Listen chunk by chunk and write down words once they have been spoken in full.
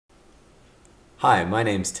Hi, my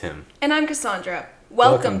name's Tim. And I'm Cassandra.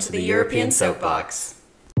 Welcome to the European Soapbox.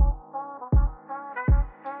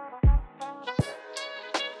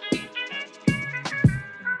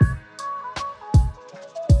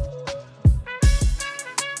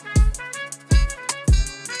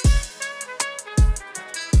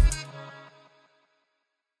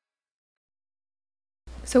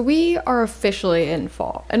 So we are officially in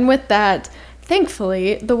fall, and with that,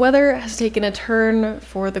 thankfully, the weather has taken a turn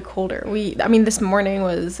for the colder. This morning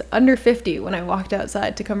was under 50 when I walked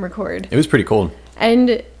outside to come record. It was pretty cold.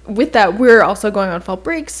 And with that, we're also going on fall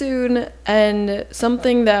break soon, and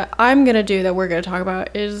something that I'm going to do that we're going to talk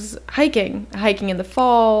about is hiking. Hiking in the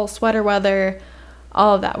fall, sweater weather,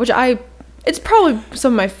 all of that, it's probably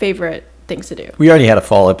some of my favorite things to do. We already had a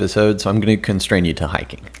fall episode, so I'm going to constrain you to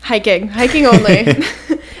hiking. Hiking only.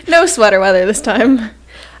 No sweater weather this time.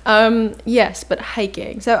 Yes, but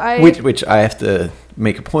hiking. Which I have to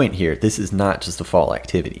make a point here. This is not just a fall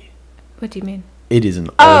activity. What do you mean? It is an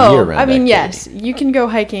all year round activity. Yes, you can go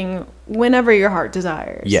hiking whenever your heart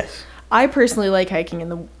desires. Yes. I personally like hiking in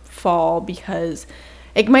the fall because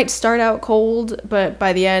it might start out cold, but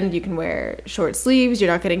by the end you can wear short sleeves.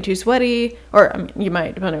 You're not getting too sweaty, or you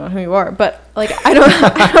might, depending on who you are. But I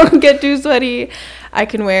don't get too sweaty. I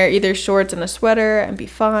can wear either shorts and a sweater and be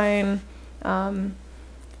fine.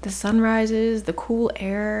 The sunrises, the cool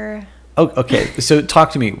air. Oh, okay. So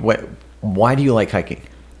talk to me. Why do you like hiking?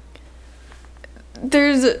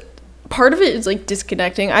 There's part of it is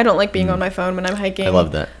disconnecting. I don't like being on my phone when I'm hiking. I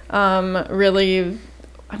love that.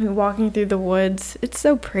 Walking through the woods, it's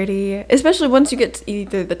so pretty, especially once you get to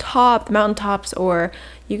either the mountain tops, or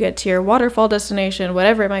you get to your waterfall destination,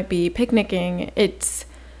 whatever it might be, picnicking. It's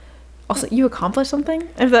also, you accomplish something.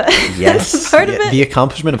 If that's part of it. The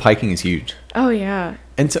accomplishment of hiking is huge. Oh yeah.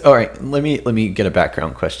 And so, all right, let me get a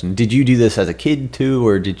background question. Did you do this as a kid too,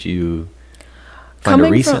 or did you find a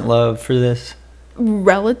recent love for this?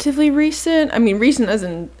 Relatively recent. Recent as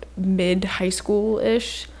in mid high school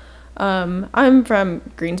ish. I'm from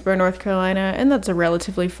Greensboro, North Carolina, and that's a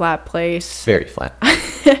relatively flat place. Very flat.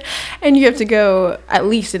 And you have to go at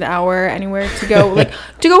least an hour anywhere to go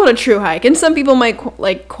to go on a true hike. And some people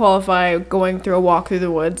might qualify going through a walk through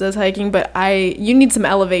the woods as hiking, but you need some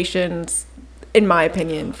elevations, in my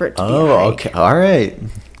opinion, for it to be a hike. Oh, okay. All right.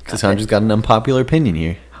 Cassandra's got an unpopular opinion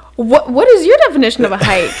here. What is your definition of a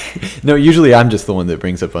hike? No, usually I'm just the one that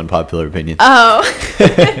brings up unpopular opinions. Oh.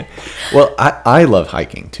 Well, I love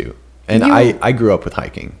hiking too. And I grew up with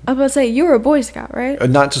hiking. I was about to say, you were a Boy Scout, right?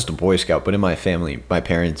 Not just a Boy Scout, but in my family, my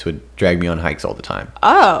parents would drag me on hikes all the time.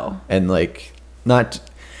 Oh. And not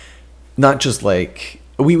just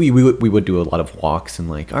we would do a lot of walks and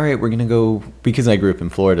all right, we're going to go, because I grew up in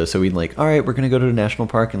Florida, so we'd all right, we're going to go to the national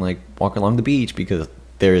park and walk along the beach because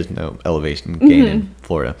there is no elevation gain in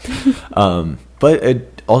Florida. But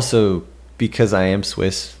it also, because I am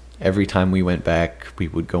Swiss, every time we went back, we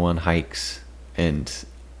would go on hikes, and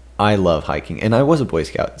I love hiking. And I was a Boy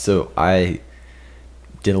Scout, so I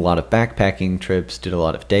did a lot of backpacking trips, did a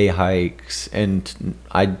lot of day hikes, and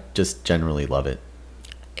I just generally love it.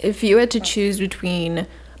 If you had to choose between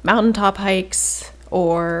mountaintop hikes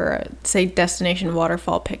or, say, destination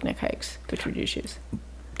waterfall picnic hikes, which would you choose?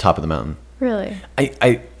 Top of the mountain. Really?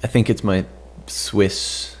 I think it's my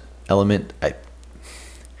Swiss element. I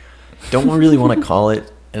don't really want to call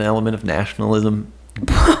it an element of nationalism,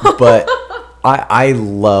 but I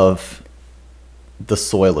love the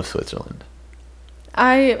soil of Switzerland.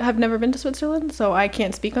 I have never been to Switzerland, so I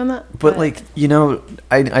can't speak on that. But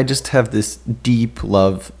I just have this deep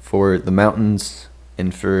love for the mountains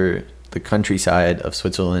and for the countryside of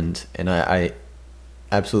Switzerland, and I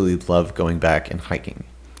absolutely love going back and hiking.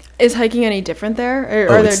 Is hiking any different there?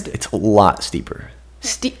 It's a lot steeper.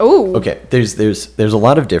 Okay, there's a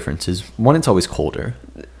lot of differences. One, it's always colder.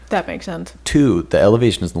 That makes sense. Two, the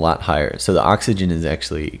elevation is a lot higher, so the oxygen is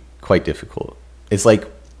actually quite difficult.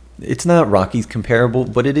 It's not Rockies comparable,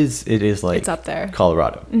 but it is it's up there.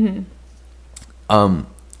 Colorado. Mm-hmm.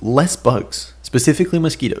 Less bugs, specifically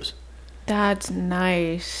mosquitoes. That's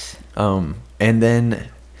nice. And then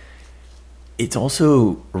it's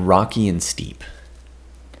also rocky and steep.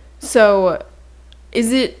 So,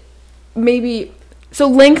 is it maybe... So,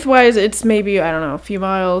 lengthwise, it's maybe, I don't know, a few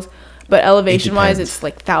miles, but elevation-wise, it's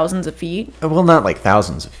thousands of feet? Well, not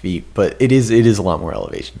thousands of feet, but it is a lot more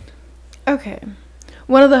elevation. Okay.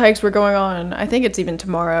 One of the hikes we're going on, I think it's even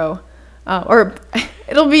tomorrow, or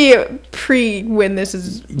it'll be pre when this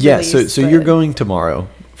is released. Yeah, so you're going tomorrow,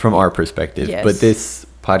 from our perspective, yes. But this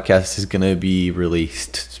podcast is going to be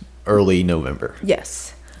released early November.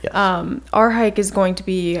 Yes. Yes. Our hike is going to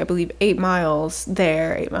be, I believe, 8 miles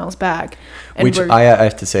there, 8 miles back. And Which I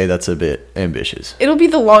have to say, that's a bit ambitious. it'll be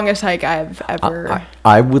the longest hike I've ever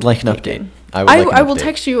I would like an update. I will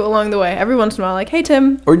text you along the way every once in a while, like, hey,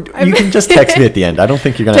 Tim. Or you can just text me at the end. I don't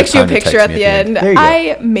think you're going to text you a picture at the end. There you go.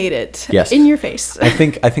 I made it. Yes. In your face. I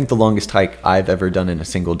think the longest hike I've ever done in a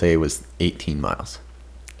single day was 18 miles.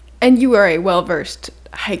 And you are a well-versed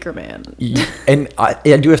hiker man. And I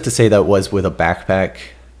do have to say that was with a backpack,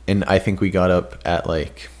 and I think we got up at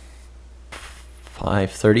like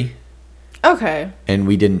 5:30. Okay. And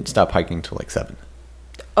we didn't stop hiking till like 7.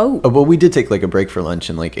 Oh. Well, we did take like a break for lunch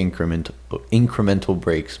and like incremental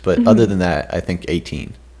breaks, but other than that, I think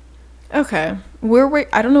 18. Okay.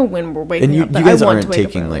 I don't know when we're waking And you up. But guys I want aren't to wake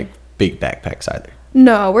up taking early. like big backpacks either.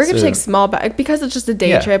 No, we're gonna So- take small bag because it's just a day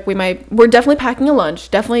Yeah. trip. We're definitely packing a lunch.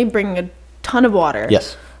 Definitely bringing a ton of water.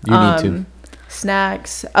 Yes, you need to.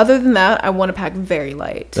 Snacks. Other than that, I want to pack very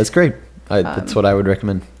light. That's great. That's what I would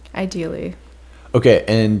recommend. Ideally. Okay,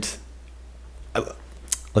 and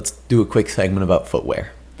let's do a quick segment about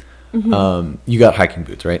footwear. You got hiking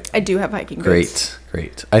boots, right? I do have hiking boots.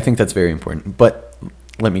 Great. I think that's very important. But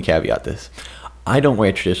let me caveat this. I don't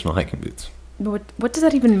wear traditional hiking boots. What does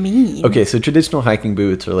that even mean? Okay, so traditional hiking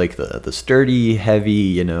boots are like the sturdy,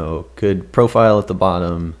 heavy, good profile at the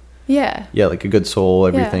bottom. Yeah. Yeah, like a good sole,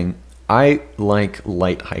 everything. I like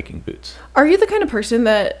light hiking boots. Are you the kind of person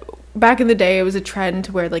that back in the day it was a trend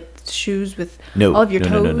to wear like shoes with all of your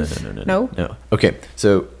toes? No. Okay,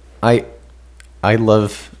 so I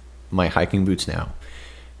love my hiking boots now.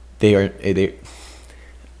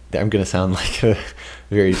 I'm gonna sound like a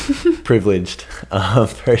very privileged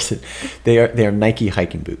person. They are Nike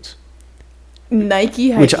hiking boots. Nike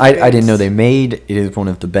hiking Which I didn't boots. know they made. It is one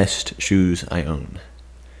of the best shoes I own.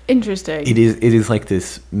 Interesting. It is like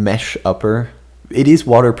this mesh upper. It is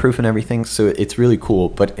waterproof and everything, so it's really cool.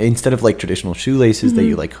 But instead of like traditional shoelaces that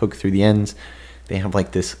you like hook through the ends, they have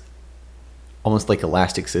like this almost like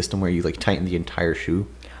elastic system where you like tighten the entire shoe.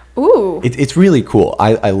 Ooh. It's really cool.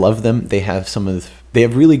 I love them. They have they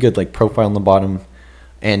have really good like profile on the bottom,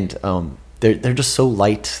 and they're just so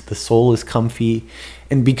light. The sole is comfy,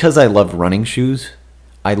 and because I love running shoes,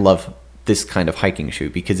 I love this kind of hiking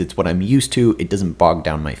shoe because it's what I'm used to. It doesn't bog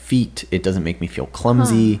down my feet. It doesn't make me feel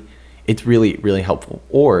clumsy. It's really, really helpful.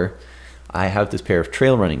 Or I have this pair of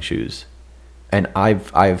trail running shoes, and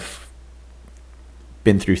I've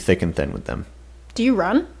been through thick and thin with them. Do you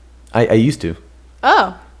run? I used to.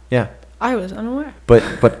 Oh. Yeah. I was unaware.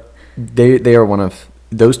 But they are one of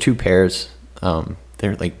those two pairs.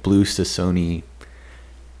 They're like blue Sasoni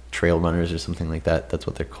trail runners or something like that. That's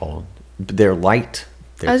what they're called. They're light.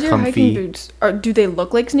 They're As your comfy. hiking boots, do they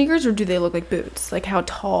look like sneakers or do they look like boots? Like how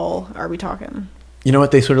tall are we talking? You know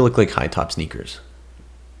what? They sort of look like high top sneakers.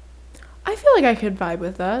 I feel like I could vibe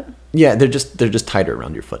with that. Yeah, they're just tighter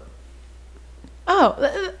around your foot.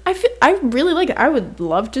 Oh, I really like it. I would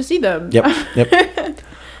love to see them. Yep.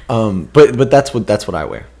 But that's what I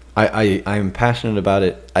wear. I'm passionate about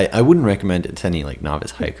it. I wouldn't recommend it to any like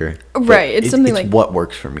novice hiker. Right, it's something like what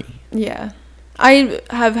works for me. Yeah. I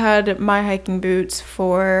have had my hiking boots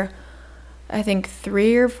for I think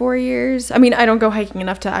 3 or 4 years. I mean, I don't go hiking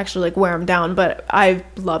enough to actually like wear them down, but I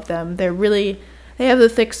love them. They have the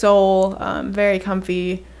thick sole, very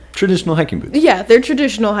comfy. Traditional hiking boots. Yeah, they're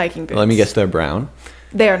traditional hiking boots. Let me guess, they're brown.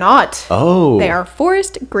 They are not. Oh. They are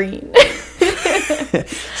forest green.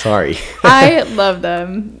 Sorry. I love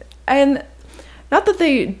them. And not that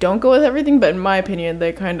they don't go with everything, but in my opinion,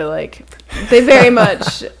 they kind of like, they very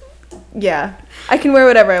much, yeah. I can wear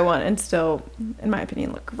whatever I want and still, in my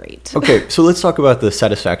opinion, look great. Okay, so let's talk about the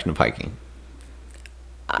satisfaction of hiking.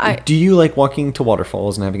 Do you like walking to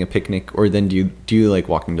waterfalls and having a picnic, or then do you like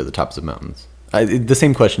walking to the tops of mountains? The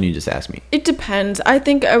same question you just asked me. It depends. I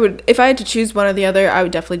think I would, if I had to choose one or the other, I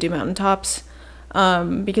would definitely do mountaintops.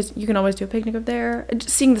 Because you can always do a picnic up there. Just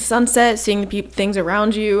seeing the sunset, seeing the things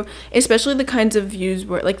around you, especially the kinds of views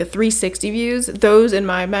where, like the 360 views, those in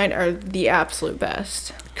my mind are the absolute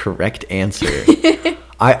best. Correct answer.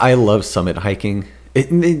 I love summit hiking.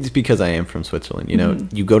 It's because I am from Switzerland.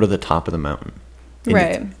 You go to the top of the mountain. And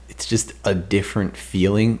right. It's just a different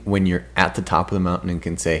feeling when you're at the top of the mountain and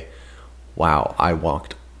can say, wow, I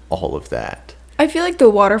walked all of that. I feel like the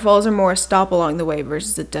waterfalls are more a stop along the way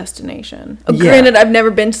versus a destination. Yeah. Granted, I've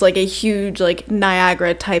never been to like a huge like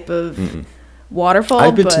Niagara type of waterfall.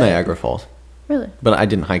 I've been to Niagara Falls. Really? But I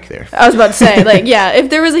didn't hike there. I was about to say, like, yeah, if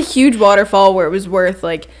there was a huge waterfall where it was worth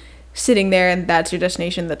like sitting there and that's your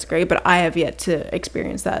destination, that's great. But I have yet to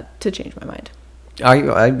experience that to change my mind.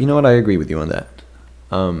 You know what? I agree with you on that.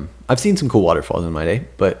 I've seen some cool waterfalls in my day,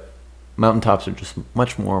 but mountaintops are just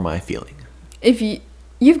much more my feeling.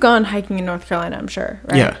 You've gone hiking in North Carolina, I'm sure,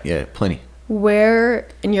 right? Yeah, plenty. Where,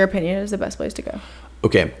 in your opinion, is the best place to go?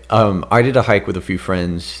 Okay, I did a hike with a few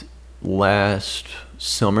friends last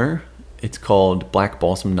summer. It's called Black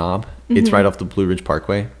Balsam Knob. It's right off the Blue Ridge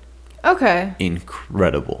Parkway. Okay.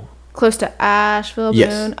 Incredible. Close to Asheville,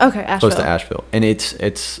 Yes. Boone? Okay, Asheville. Close to Asheville. And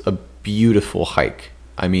it's a beautiful hike.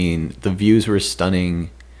 I mean, the views were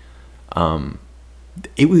stunning.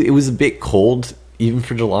 It was a bit cold even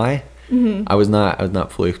for July. I was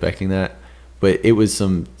not fully expecting that, but it was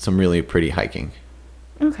some really pretty hiking.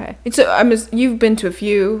 Okay. So you've been to a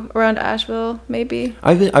few around Asheville, maybe?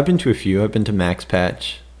 I've been to a few. I've been to Max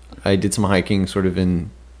Patch. I did some hiking sort of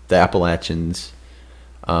in the Appalachians.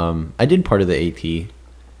 I did part of the AT.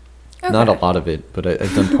 Okay. Not a lot of it, but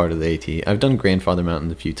I've done part of the AT. I've done Grandfather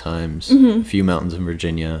Mountain a few times, a few mountains in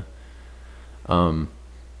Virginia. And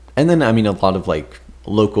then, I mean, a lot of like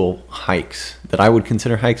local hikes that I would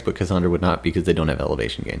consider hikes, but Cassandra would not because they don't have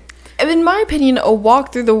elevation gain. In my opinion, a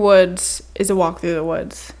walk through the woods is a walk through the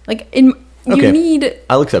woods. Like, Okay. need...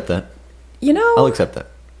 I'll accept that. I'll accept that.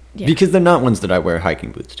 Yeah. Because they're not ones that I wear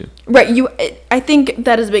hiking boots to. Right, I think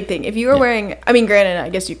that is a big thing. If you were wearing... I mean, granted, I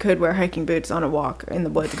guess you could wear hiking boots on a walk in the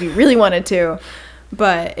woods if you really wanted to.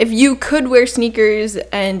 But if you could wear sneakers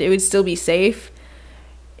and it would still be safe,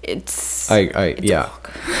 it's a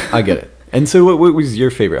walk. I get it. And so what was your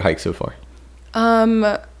favorite hike so far?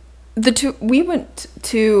 We went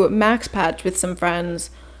to Max Patch with some friends.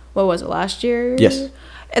 What was it, last year? Yes.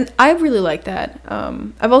 And I really like that.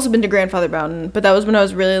 I've also been to Grandfather Mountain, but that was when I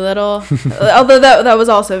was really little. Although that was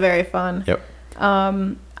also very fun. Yep.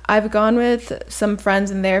 I've gone with some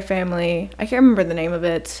friends and their family. I can't remember the name of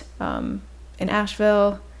it. In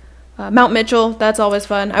Asheville. Mount Mitchell, that's always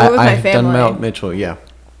fun. I went with my family. I've done Mount Mitchell, yeah.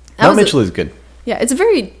 Mount Mitchell is good. Yeah, it's a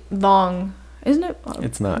very long, isn't it?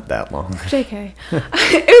 It's not that long. JK.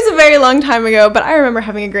 It was a very long time ago, but I remember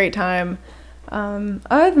having a great time.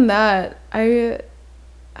 Other than that, I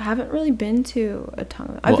haven't really been to a ton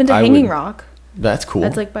of them. I've been to Hanging Rock. That's cool.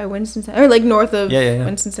 That's like by Winston-Salem, or like north of Yeah.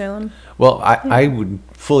 Winston-Salem. Well, I would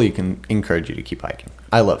fully encourage you to keep hiking.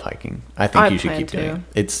 I love hiking. I think you should keep doing it.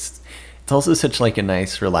 It's also such like a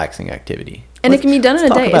nice, relaxing activity. And it can be done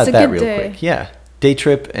in a day. It's a good day. Quick. Yeah. Day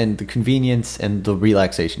trip and the convenience and the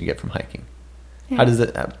relaxation you get from hiking. Yeah. How does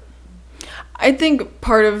it... I think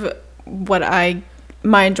part of what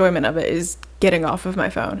my enjoyment of it is getting off of my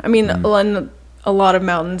phone. I mean, on a lot of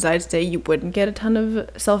mountains, I'd say you wouldn't get a ton of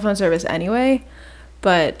cell phone service anyway,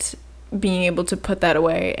 but being able to put that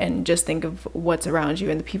away and just think of what's around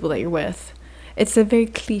you and the people that you're with. It's a very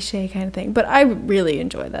cliche kind of thing, but I really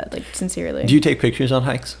enjoy that, like, sincerely. Do you take pictures on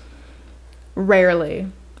hikes? Rarely.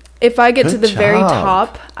 If I get to the very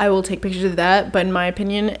top, I will take pictures of that, but in my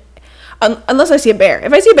opinion, unless I see a bear.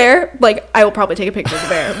 If I see a bear, like, I will probably take a picture of the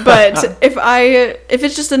bear. But if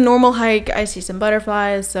it's just a normal hike, I see some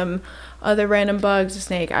butterflies, some other random bugs, a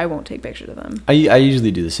snake, I won't take pictures of them. I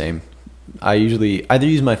usually do the same. I usually either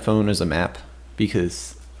use my phone as a map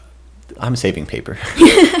because I'm saving paper,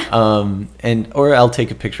 or I'll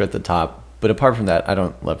take a picture at the top. But apart from that, I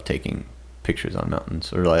don't love taking pictures on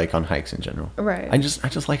mountains or like on hikes in general. Right. I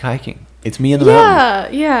just like hiking. It's me in the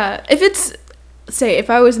mountain. Yeah. If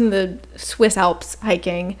I was in the Swiss Alps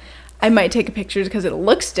hiking, I might take a picture because it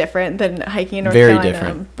looks different than hiking in North Carolina. Very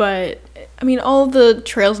different. But I mean, all the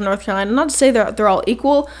trails in North Carolina, not to say they're all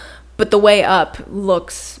equal, but the way up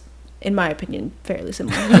looks, in my opinion, fairly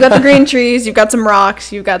similar. You've got the green trees, you've got some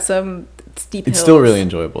rocks, you've got some steep hills. It's still really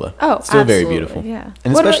enjoyable though. Oh, it's still absolutely, very beautiful. Yeah.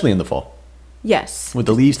 And especially in the fall. Yes. With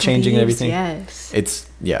the leaves changing and everything. Yes. It's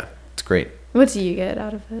great. What do you get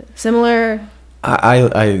out of it? Similar?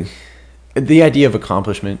 I the idea of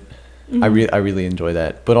accomplishment, I really enjoy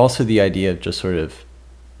that. But also the idea of just sort of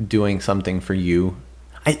doing something for you.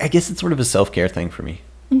 I guess it's sort of a self-care thing for me.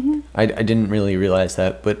 Mm-hmm. I didn't really realize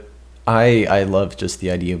that, but I love just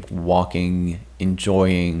the idea of walking,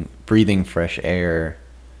 enjoying, breathing fresh air,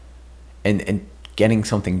 and getting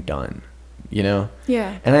something done, you know?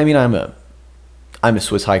 Yeah. And I mean, I'm a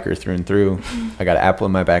Swiss hiker through and through. I got an apple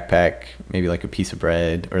in my backpack, maybe like a piece of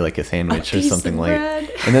bread or like a sandwich or something like,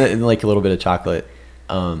 and then like a little bit of chocolate.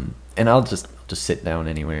 And I'll just sit down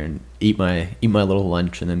anywhere and eat my little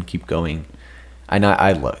lunch and then keep going.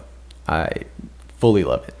 I fully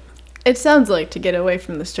love it. It sounds like to get away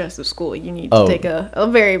from the stress of school, you need to take a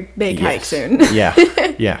very big hike soon.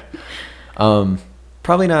 Yeah.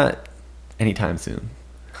 Probably not anytime soon.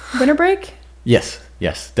 Winter break? Yes,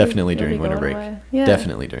 definitely during winter break. Yeah.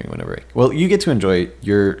 Definitely during winter break. Well, you get to enjoy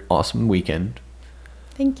your awesome weekend.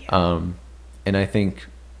 Thank you. And I think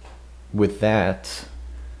with that,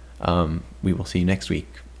 we will see you next week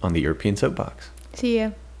on the European Soapbox. See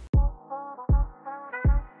ya.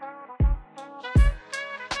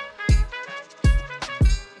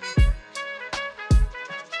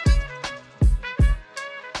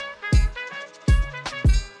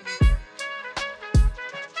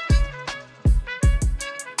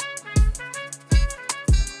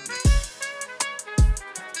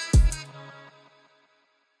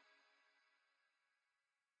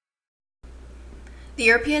 The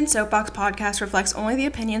European Soapbox podcast reflects only the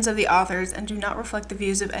opinions of the authors and do not reflect the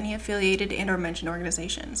views of any affiliated and or mentioned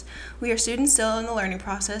organizations. We are students still in the learning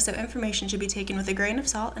process, so information should be taken with a grain of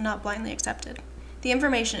salt and not blindly accepted. The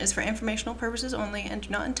information is for informational purposes only and do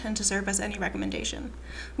not intend to serve as any recommendation.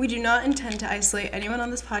 We do not intend to isolate anyone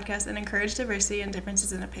on this podcast and encourage diversity and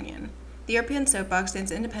differences in opinion. The European Soapbox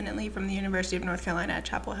stands independently from the University of North Carolina at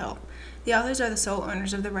Chapel Hill. The authors are the sole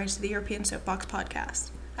owners of the rights to the European Soapbox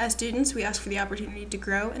podcast. As students, we ask for the opportunity to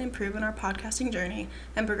grow and improve in our podcasting journey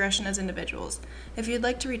and progression as individuals. If you'd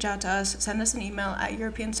like to reach out to us, send us an email at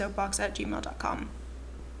europeansoapbox@gmail.com.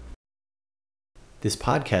 This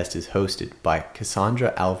podcast is hosted by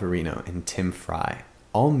Cassandra Alvarino and Tim Fry.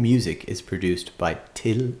 All music is produced by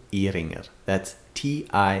Till Ehringer. That's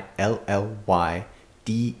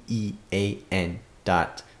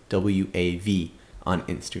TILLYDEAN.WAV on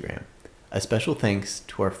Instagram. A special thanks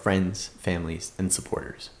to our friends, families, and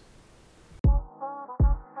supporters.